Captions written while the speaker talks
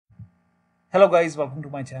Hello guys, welcome to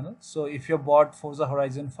my channel. So if you bought Forza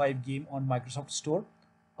Horizon 5 game on Microsoft Store,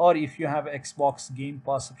 or if you have Xbox Game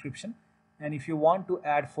Pass subscription, and if you want to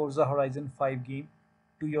add Forza Horizon 5 game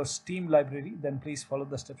to your Steam library, then please follow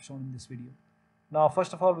the steps shown in this video. Now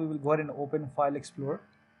first of all, we will go ahead and open File Explorer.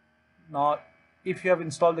 Now if you have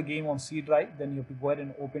installed the game on C drive, then you have to go ahead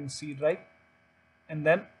and open C drive and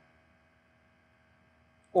then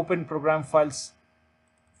open Program Files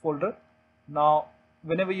folder. Now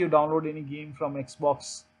whenever you download any game from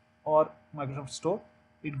Xbox or Microsoft Store,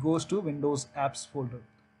 it goes to Windows Apps folder.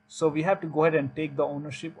 So we have to go ahead and take the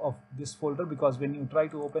ownership of this folder, because when you try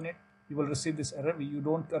to open it, you will receive this error: you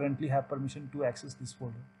don't currently have permission to access this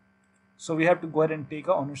folder. So we have to go ahead and take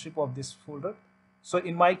ownership of this folder. So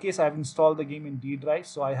in my case, I have installed the game in D drive,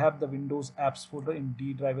 so I have the Windows Apps folder in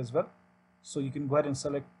D drive as well. So you can go ahead and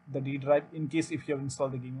select the D drive in case if you have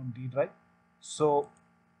installed the game on D drive. So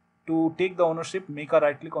to take the ownership, make a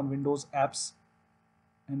right click on Windows Apps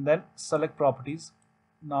and then select Properties.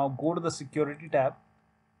 Now go to the Security tab.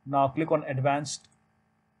 Now click on Advanced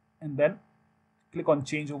and then click on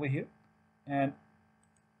Change over here, and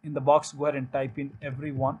in the box go ahead and type in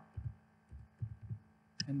everyone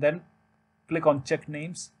and then click on Check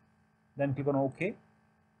Names, then click on OK.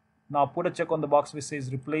 Now put a check on the box which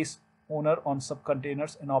says Replace Owner on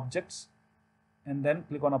Subcontainers and Objects, and then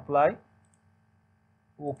click on Apply.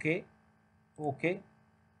 OK, OK,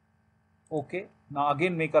 OK. Now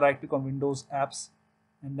again make a right click on Windows Apps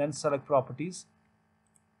and then select Properties.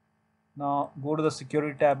 Now go to the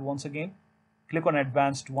Security tab once again, click on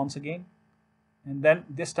Advanced once again, and then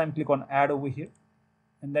this time click on Add over here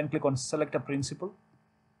and then click on Select a Principal.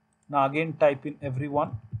 Now again type in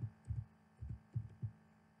everyone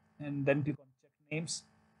and then click on Check Names,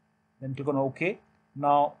 then click on OK.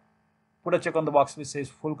 Now put a check on the box which says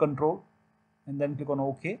Full Control and then click on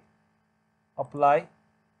OK, Apply,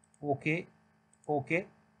 OK, OK,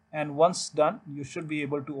 and once done, you should be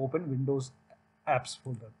able to open Windows Apps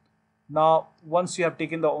folder. Now once you have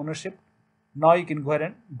taken the ownership, now you can go ahead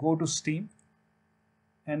and go to Steam,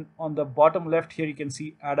 and on the bottom left here you can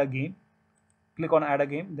see Add a Game. Click on Add a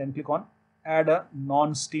Game, then click on Add a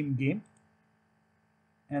non-Steam game,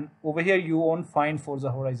 and over here you won't find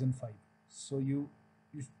Forza Horizon 5, so you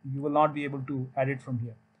will not be able to add it from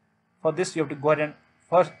here. For this you have to go ahead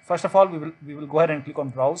and first of all we will go ahead and click on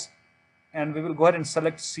Browse, and we will go ahead and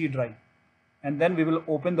select C drive, and then we will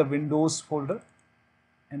open the Windows folder,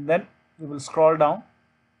 and then we will scroll down.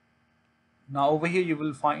 Now over here you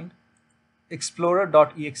will find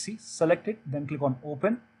explorer.exe. Select it, then click on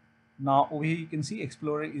Open. Now over here you can see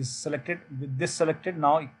Explorer is selected. With this selected,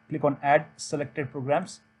 now click on Add Selected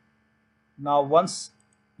Programs. Now once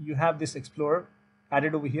you have this Explorer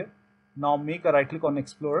added over here, now make a right click on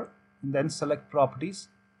Explorer and then select Properties.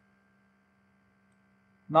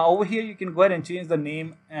 Now over here you can go ahead and change the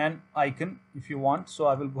name and icon if you want. So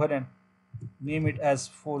I will go ahead and name it as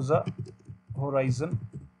Forza Horizon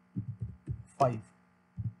 5.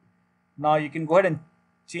 Now you can go ahead and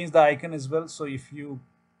change the icon as well. So if you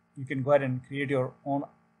can go ahead and create your own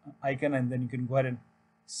icon, and then you can go ahead and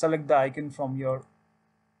select the icon from your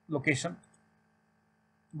location.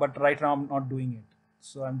 But right now I'm not doing it,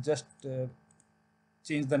 so I'm just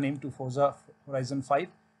change the name to Forza Horizon 5.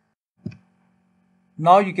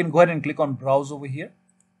 Now you can go ahead and click on Browse over here,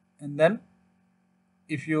 and then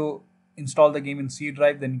if you install the game in C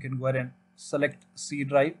drive, then you can go ahead and select C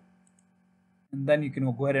drive, and then you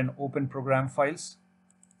can go ahead and open Program Files,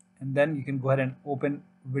 and then you can go ahead and open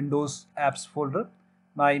Windows Apps folder.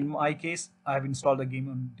 Now in my case, I have installed the game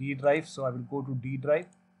on D drive, so I will go to D drive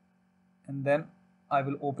and then I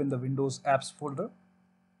will open the Windows Apps folder.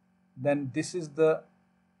 Then this is the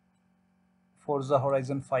Forza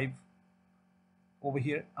Horizon 5. Over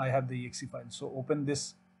here I have the exe file, so open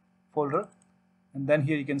this folder, and then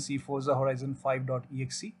here you can see Forza Horizon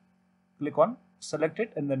 5.exe. click on select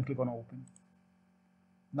it and then click on Open.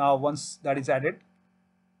 Now once that is added,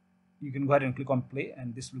 you can go ahead and click on Play,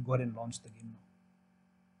 and this will go ahead and launch the game now.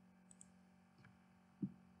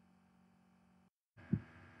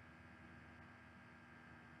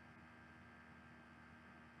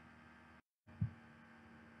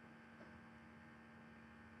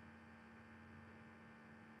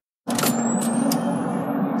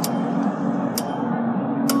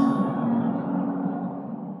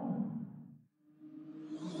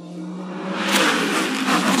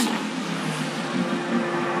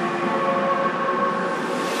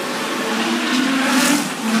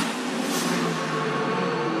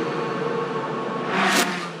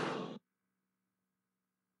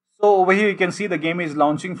 So over here you can see the game is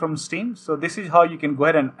launching from Steam. So this is how you can go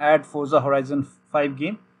ahead and add Forza Horizon 5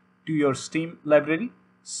 game to your Steam library.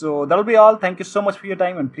 So that'll be all. Thank you so much for your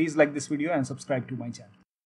time, and please like this video and subscribe to my channel.